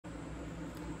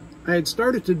I had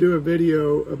started to do a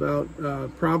video about a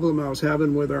problem I was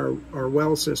having with our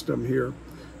well system here.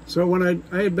 So when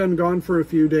I had been gone for a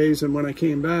few days, and when I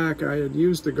came back, I had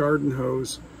used the garden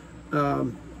hose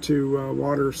to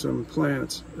water some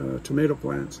plants, tomato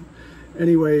plants.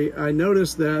 Anyway, I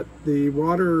noticed that the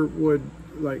water would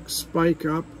like spike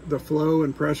up, the flow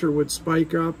and pressure would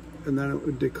spike up, and then it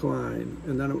would decline,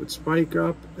 and then it would spike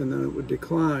up, and then it would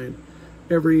decline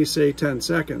every, say, 10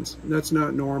 seconds. That's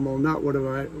not normal, not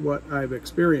what I've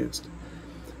experienced.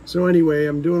 So anyway,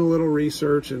 I'm doing a little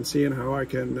research and seeing how I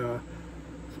can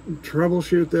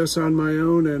troubleshoot this on my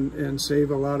own and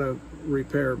save a lot of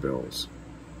repair bills.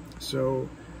 So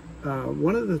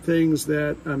one of the things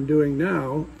that I'm doing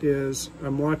now is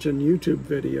I'm watching YouTube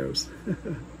videos.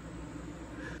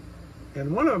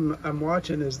 And one of them I'm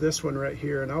watching is this one right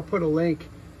here, and I'll put a link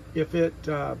if it's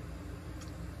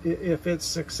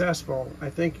successful. I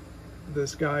think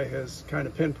this guy has kind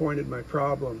of pinpointed my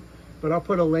problem, but I'll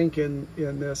put a link in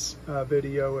this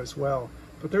video as well.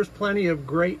 But there's plenty of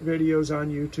great videos on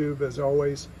YouTube as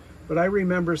always, but I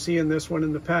remember seeing this one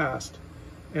in the past.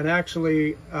 And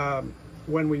actually,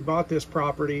 when we bought this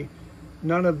property,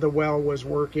 none of the well was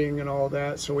working and all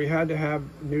that, so we had to have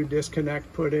new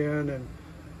disconnect put in and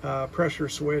pressure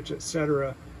switch,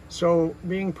 etc. So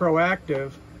being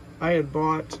proactive, I had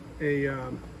bought a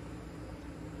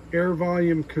air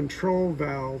volume control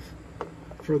valve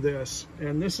for this,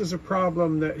 and this is a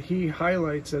problem that he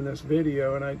highlights in this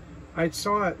video, and I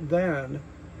saw it then,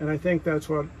 and I think that's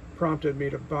what prompted me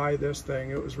to buy this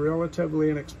thing. It was relatively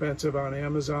inexpensive on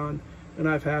Amazon, and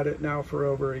I've had it now for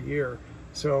over a year.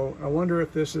 So I wonder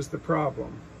if this is the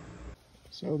problem.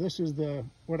 So this is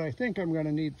what I think I'm going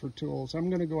to need for tools. I'm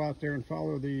going to go out there and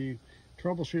follow the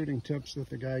troubleshooting tips that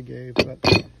the guy gave, but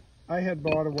I had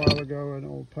bought a while ago an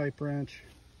old pipe wrench.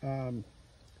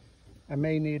 I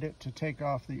may need it to take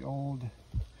off the old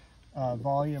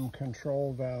volume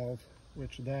control valve,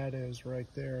 which that is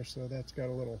right there. So that's got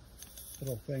a little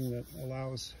thing that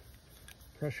allows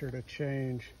pressure to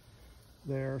change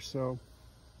there. So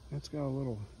that's got a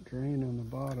little drain on the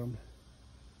bottom.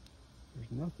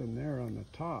 There's nothing there on the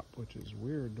top, which is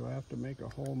weird. Do I have to make a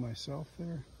hole myself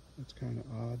there? That's kind of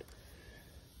odd.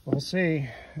 We'll see.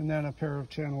 And then a pair of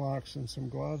channel locks and some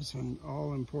gloves and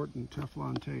all important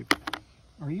Teflon tape.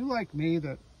 Are you like me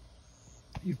that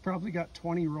you've probably got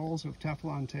 20 rolls of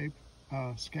Teflon tape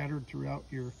scattered throughout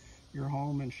your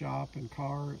home and shop and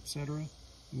car, etc.,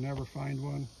 and never find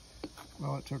one?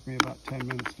 Well, it took me about 10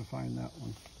 minutes to find that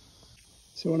one.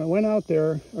 So when I went out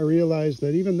there, I realized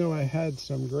that even though I had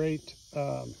some great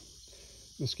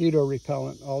mosquito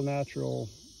repellent, all natural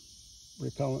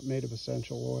repellent made of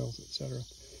essential oils, etc.,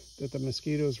 that the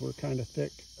mosquitoes were kind of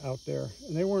thick out there.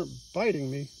 And they weren't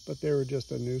biting me, but they were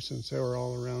just a nuisance. They were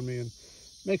all around me, and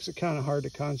makes it kind of hard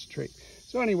to concentrate.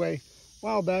 So anyway, a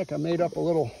while back I made up a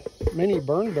little mini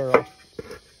burn barrel,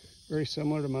 very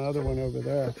similar to my other one over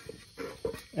there,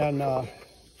 and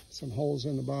some holes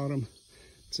in the bottom,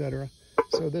 etc.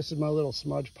 So this is my little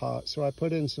smudge pot. So I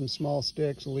put in some small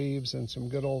sticks, leaves, and some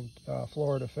good old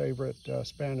Florida favorite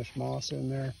Spanish moss in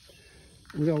there.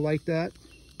 I'm going to light that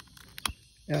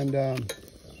and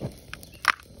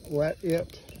let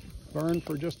it burn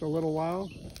for just a little while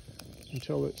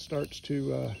until it starts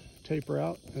to taper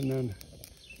out, and then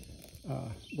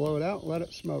blow it out, let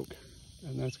it smoke,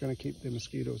 and that's going to keep the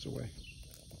mosquitoes away.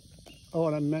 Oh,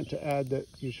 and I meant to add that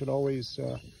you should always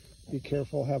be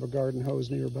careful, have a garden hose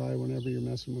nearby whenever you're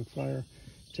messing with fire.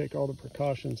 Take all the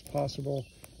precautions possible,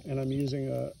 and I'm using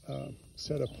a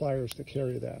set of pliers to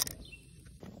carry that.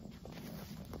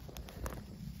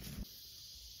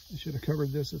 I should have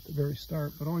covered this at the very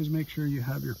start, but always make sure you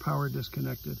have your power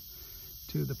disconnected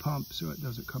to the pump so it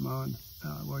doesn't come on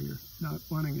while you're not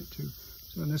wanting it to.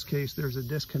 So in this case, there's a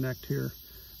disconnect here,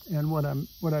 and what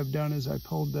I've done is I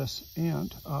pulled this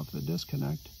ant off the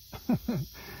disconnect,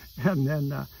 and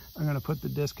then I'm going to put the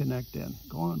disconnect in.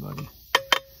 Go on, buddy.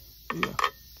 Yeah.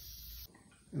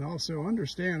 And also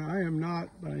understand, I am not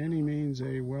by any means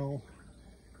a well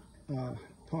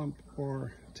pump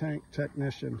or tank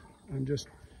technician. I'm just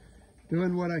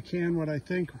doing what I can, what I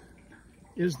think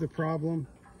is the problem.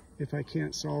 If I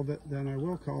can't solve it, then I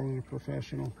will call in a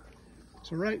professional.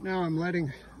 So right now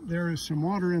there is some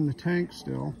water in the tank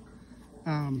still,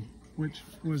 which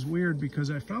was weird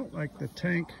because I felt like the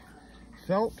tank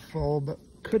felt full, but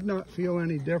could not feel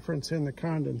any difference in the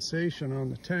condensation on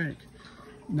the tank.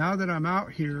 Now that I'm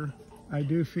out here, I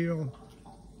do feel,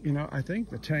 I think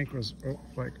the tank was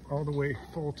like all the way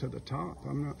full to the top.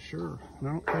 I'm not sure. I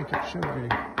don't think it should be.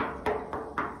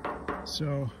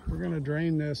 So we're going to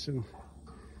drain this and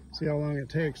see how long it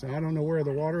takes. Now, I don't know where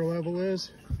the water level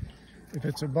is, If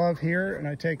it's above here and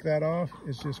I take that off,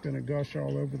 it's just going to gush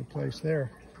all over the place there,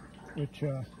 which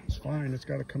is fine. It's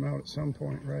got to come out at some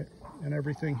point, right? And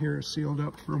everything here is sealed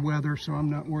up for weather, so I'm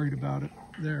not worried about it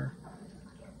there.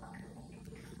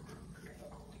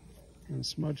 And the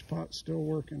smudge pot's still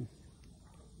working.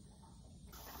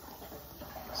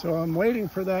 So I'm waiting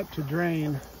for that to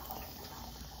drain.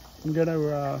 I'm going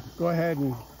to go ahead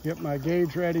and get my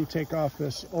gauge ready, take off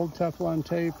this old Teflon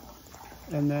tape,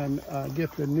 and then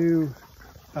get the new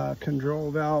control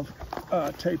valve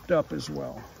taped up as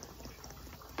well.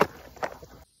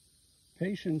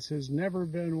 Patience has never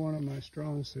been one of my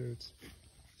strong suits.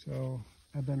 So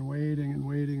I've been waiting and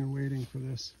waiting and waiting for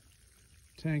this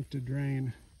tank to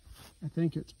drain. I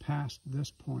think it's past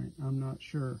this point, I'm not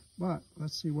sure, but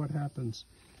let's see what happens.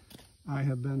 I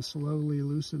have been slowly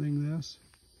loosening this.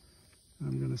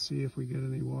 I'm going to see if we get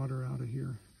any water out of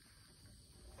here.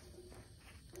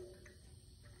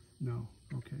 No,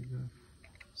 okay, good.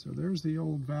 So there's the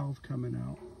old valve coming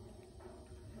out.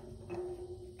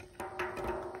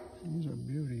 He's a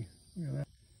beauty, look at that.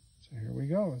 So here we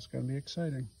go, it's going to be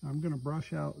exciting. I'm going to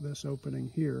brush out this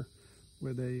opening here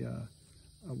with a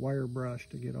wire brush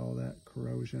to get all that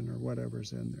corrosion or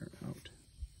whatever's in there out.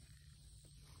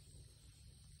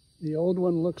 The old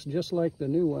one looks just like the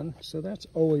new one, so that's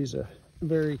always a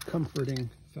very comforting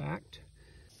fact.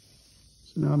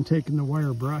 So now I'm taking the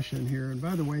wire brush in here, and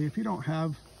by the way, if you don't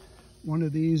have one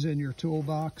of these in your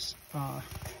toolbox,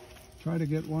 try to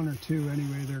get one or two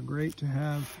anyway. They're great to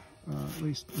have, at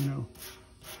least, you know,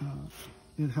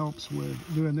 it helps with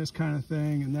doing this kind of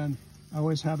thing. And then I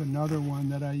always have another one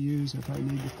that I use if I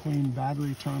need to clean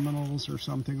battery terminals or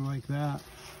something like that,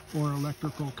 or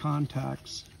electrical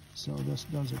contacts. So this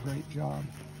does a great job.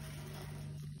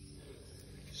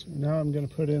 So now I'm going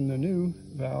to put in the new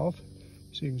valve.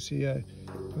 So you can see I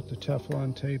put the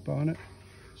Teflon tape on it.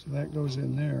 So that goes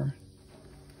in there.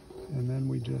 And then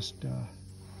we just,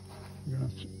 we're going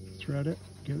to thread it,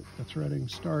 get the threading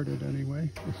started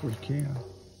anyway, if we can.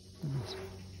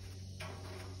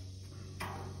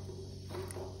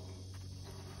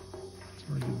 It's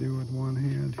hard to do with one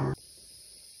hand here.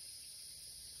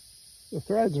 The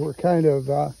threads were kind of,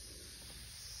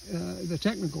 the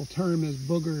technical term is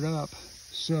boogered up,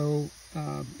 so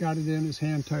got it in as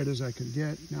hand tight as I could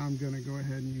get. Now I'm going to go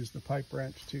ahead and use the pipe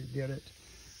wrench to get it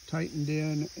tightened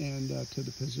in and to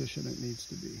the position it needs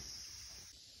to be.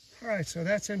 All right, so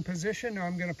that's in position. Now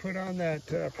I'm going to put on that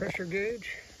pressure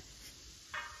gauge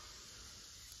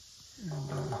and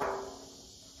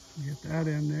get that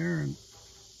in there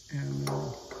and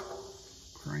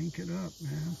crank it up,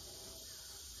 man.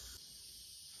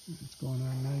 It's going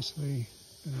on nicely.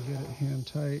 Gonna get it hand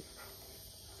tight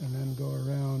and then go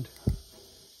around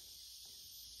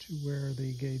to where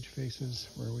the gauge faces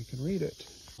where we can read it.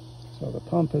 So the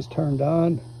pump is turned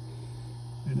on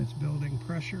and it's building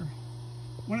pressure.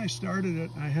 When I started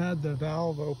it, I had the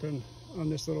valve open on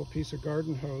this little piece of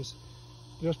garden hose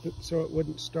just so it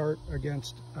wouldn't start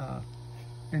against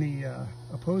any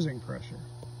opposing pressure.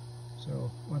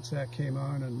 So once that came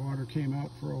on and water came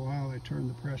out for a while, I turned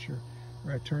the pressure,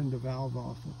 or I turned the valve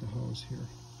off with the hose here.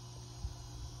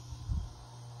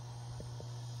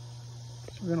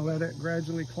 So we're going to let it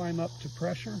gradually climb up to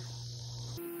pressure.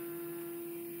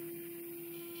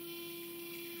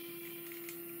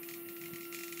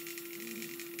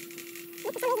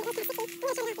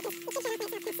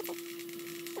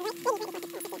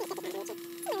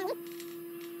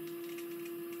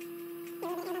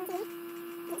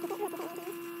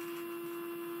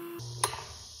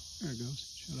 There it goes,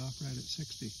 shut off right at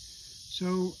 60.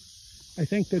 So I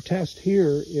think the test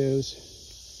here is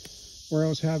where I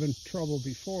was having trouble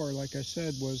before, like I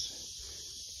said,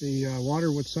 was the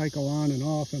water would cycle on and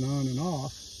off and on and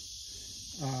off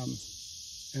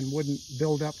and wouldn't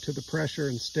build up to the pressure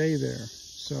and stay there.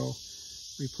 So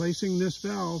replacing this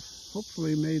valve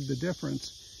hopefully made the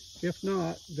difference. If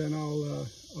not, then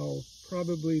I'll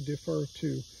probably defer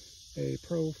to a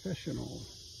professional.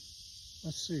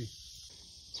 Let's see.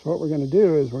 So what we're going to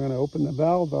do is we're going to open the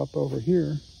valve up over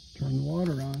here, turn the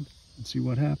water on, and see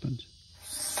what happens.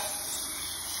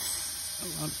 A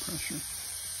lot of pressure.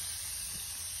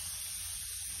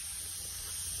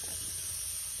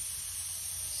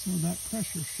 So that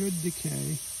pressure should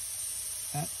decay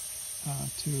at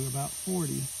to about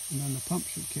 40, and then the pump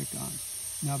should kick on.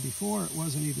 Now before it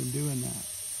wasn't even doing that.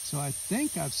 So I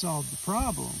think I've solved the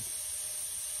problem,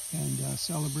 and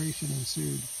celebration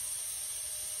ensued.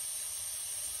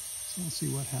 So let's see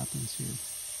what happens here.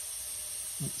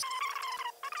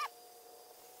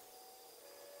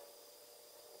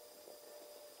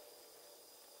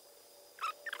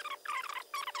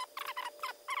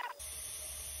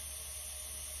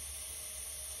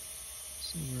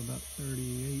 So we're about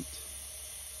 38,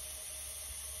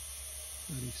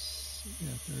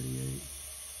 38,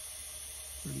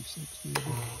 36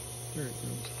 maybe. There it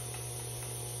goes.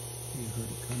 You heard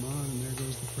it come on, and there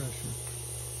goes the pressure.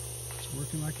 It's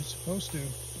working like it's supposed to. I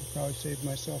probably saved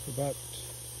myself about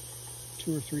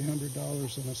 $200 or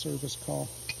 $300 in a service call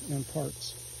and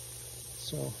parts.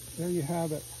 So there you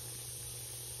have it.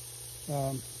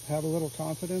 Have a little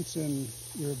confidence in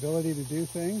your ability to do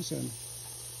things, and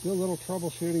do a little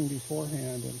troubleshooting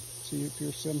beforehand and see if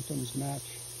your symptoms match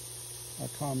a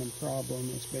common problem.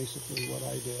 It's basically what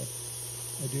I did.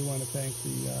 I do want to thank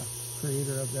the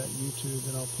creator of that YouTube,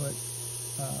 and I'll put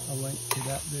a link to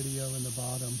that video in the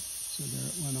bottom. So there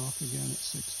it went off again at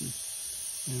 60,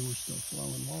 and we're still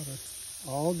flowing water.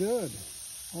 All good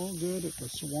at the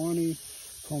Suwannee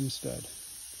Homestead.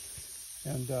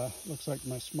 And looks like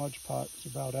my smudge pot is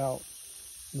about out.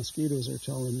 Mosquitoes are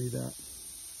telling me that.